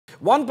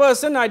One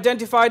person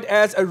identified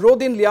as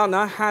Rodin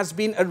Liana has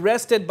been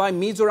arrested by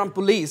Mizoram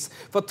police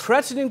for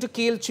threatening to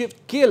kill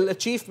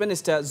Chief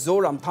Minister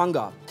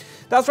Zoramthanga.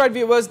 That's right,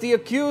 viewers. The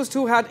accused,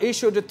 who had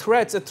issued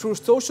threats through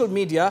social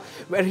media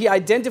where he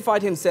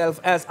identified himself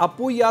as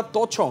Apuya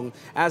Tochong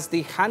as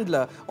the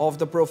handler of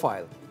the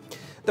profile.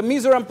 The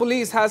Mizoram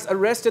police has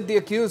arrested the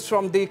accused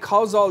from the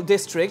Kausal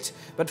district,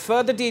 but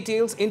further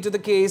details into the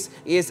case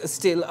is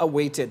still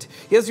awaited.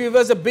 Yes,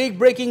 viewers, a big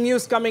breaking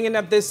news coming in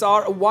at this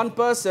hour. One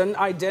person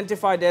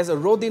identified as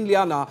Rodin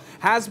Liana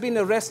has been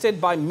arrested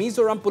by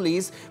Mizoram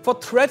police for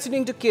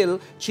threatening to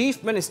kill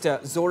Chief Minister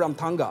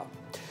Zoramthanga.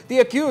 The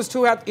accused,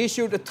 who had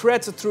issued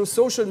threats through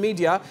social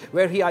media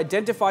where he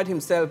identified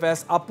himself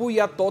as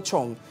Apuya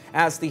Tochong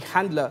as the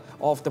handler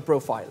of the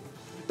profile.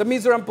 The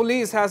Mizoram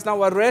police has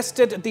now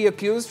arrested the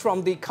accused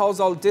from the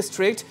Kausal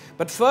district,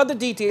 but further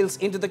details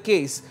into the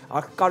case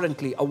are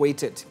currently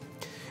awaited.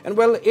 And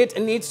well, it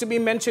needs to be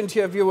mentioned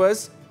here,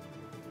 viewers.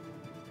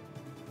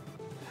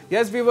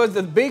 Yes, viewers,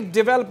 the big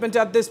development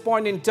at this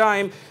point in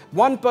time.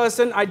 One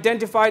person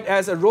identified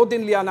as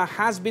Rodin Liana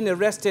has been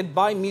arrested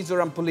by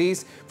Mizoram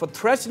police for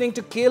threatening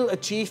to kill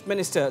Chief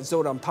Minister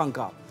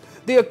Zoramthanga.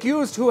 The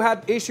accused, who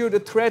had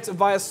issued threats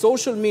via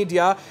social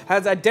media,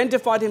 has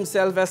identified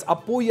himself as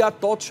Apuya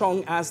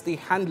Tochong as the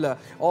handler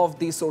of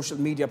the social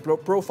media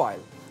profile.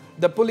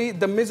 The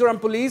Mizoram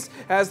police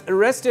has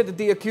arrested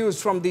the accused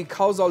from the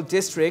Kausal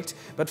district,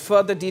 but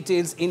further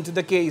details into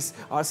the case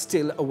are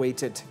still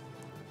awaited.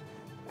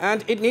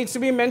 And it needs to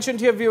be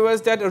mentioned here,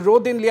 viewers, that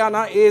Rodin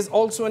Liana is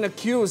also an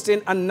accused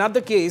in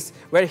another case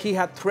where he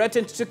had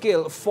threatened to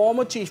kill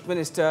former Chief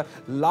Minister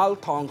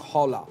Lalthong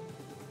Hola.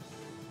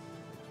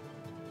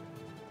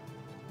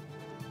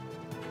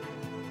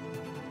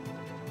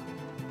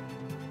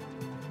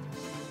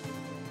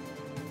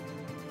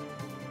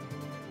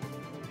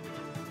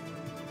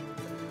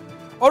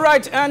 All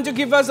right, and to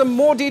give us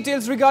more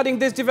details regarding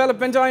this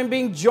development, I am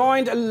being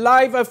joined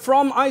live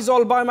from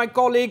Aizawl by my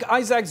colleague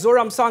Isaac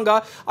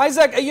Zoramthanga.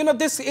 Isaac,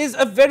 this is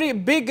a very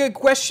big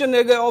question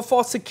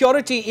for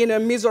security in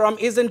Mizoram,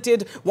 isn't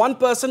it? One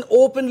person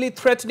openly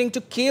threatening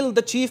to kill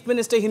the Chief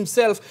Minister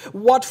himself.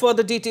 What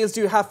further details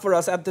do you have for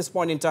us at this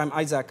point in time,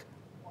 Isaac?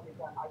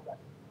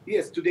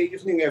 Yes, today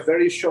evening a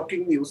very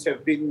shocking news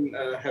have been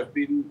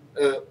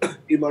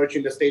emerged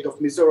in the state of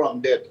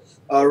Mizoram that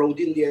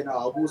Rodin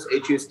Liana, whose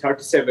age is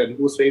 37,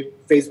 whose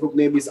Facebook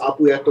name is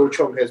Apuya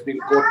Tochong, has been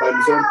caught by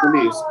Mizoram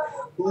police,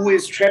 who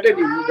is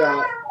threatening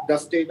the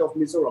state of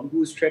Mizoram,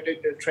 who is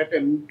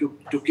threatened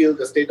to kill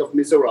the state of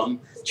Mizoram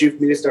Chief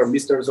Minister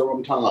Mr.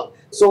 Zoramthanga.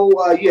 So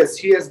yes,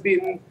 he has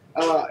been.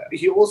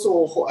 He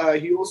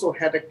also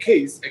had a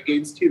case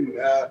against him.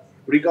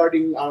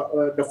 Regarding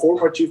the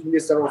former Chief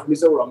Minister of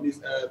Mizoram,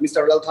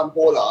 Mr. Lalthong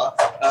Hola,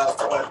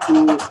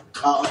 to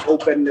an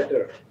open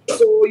letter.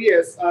 So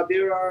yes,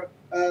 there are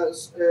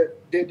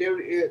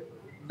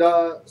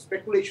the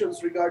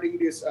speculations regarding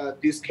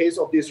this case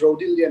of this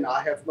Rodin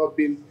Liana have not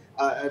been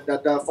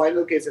the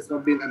final case has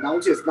not been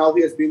announced. Yes, now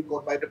he has been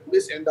caught by the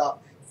police, and the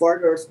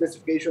further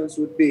specifications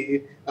would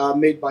be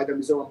made by the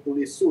Mizoram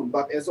police soon.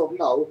 But as of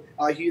now,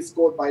 he is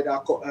caught by the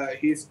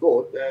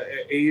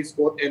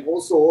and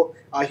also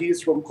he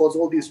is from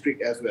Kausal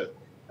district as well.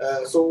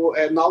 So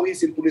now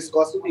he's in police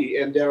custody,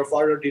 and there are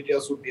further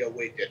details would be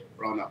awaited,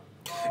 Rana.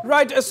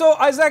 Right. So,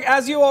 Isaac,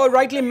 as you all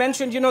rightly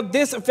mentioned,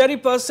 this very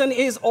person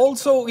is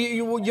also,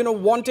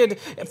 wanted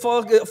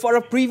for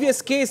a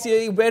previous case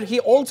where he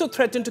also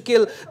threatened to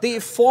kill the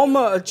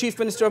former Chief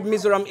Minister of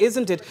Mizoram,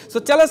 isn't it? So,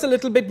 tell us a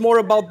little bit more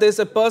about this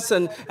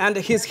person and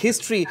his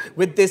history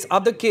with this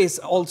other case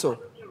also,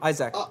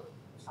 Isaac.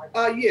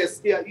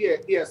 Yes.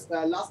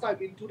 Last time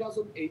in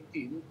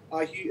 2018,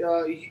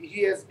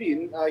 he has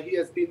been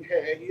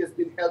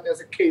held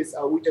as a case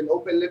with an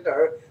open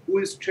letter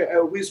who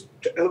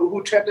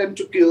threatened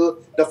to kill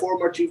the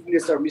former Chief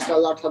Minister, Mr.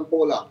 Lalthong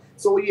Hola.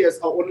 So yes,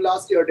 on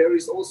last year there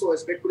is also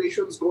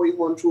speculations going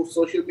on through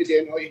social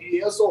media, and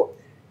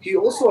he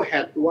also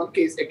had one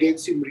case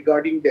against him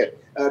regarding that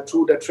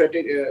through the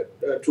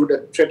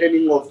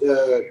threatening of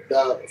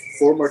the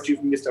former Chief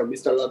Minister,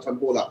 Mr. Lalthong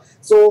Hola.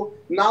 So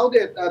now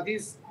that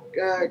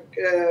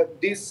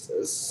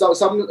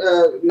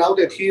now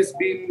that he has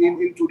been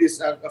into this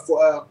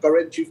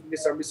current Chief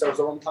Minister, Mr.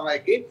 Zoramthanga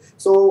again,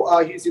 so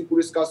he's in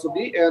police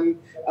custody, and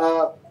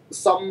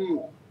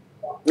some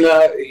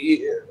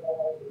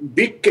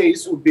big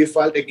case would be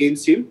filed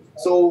against him.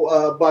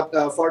 So, but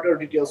further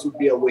details would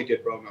be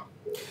awaited, Rana.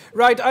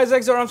 Right,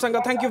 Isaac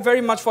Zoramthanga, thank you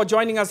very much for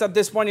joining us at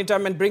this point in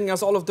time and bringing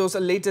us all of those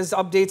latest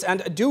updates,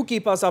 and do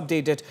keep us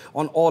updated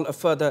on all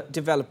further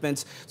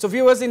developments. So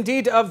viewers,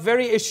 indeed a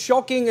very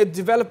shocking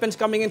development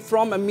coming in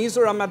from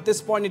Mizoram at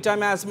this point in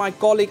time. As my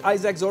colleague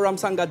Isaac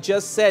Zoramthanga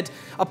just said,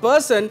 a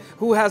person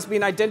who has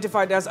been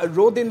identified as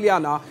Rodin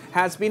Liana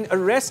has been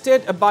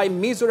arrested by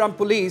Mizoram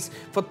police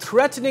for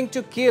threatening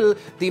to kill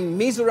the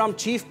Mizoram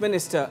Chief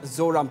Minister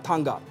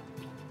Zoramthanga.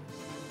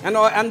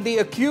 And the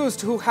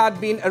accused, who had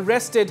been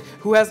arrested,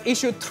 who has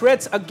issued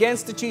threats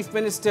against the Chief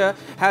Minister,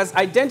 has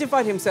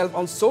identified himself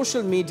on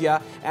social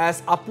media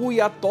as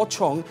Apuya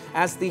Tochong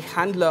as the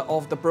handler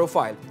of the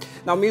profile.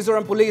 Now,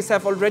 Mizoram police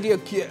have already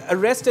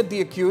arrested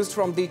the accused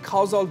from the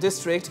Kausal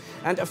district,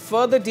 and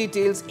further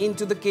details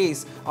into the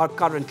case are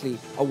currently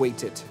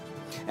awaited.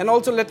 And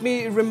also, let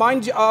me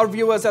remind our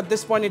viewers at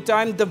this point in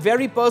time, the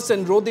very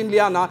person, Rodin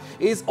Liana,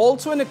 is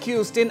also an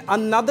accused in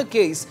another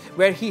case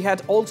where he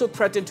had also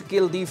threatened to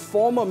kill the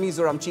former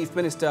Mizoram Chief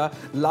Minister,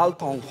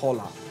 Lalthong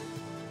Hola.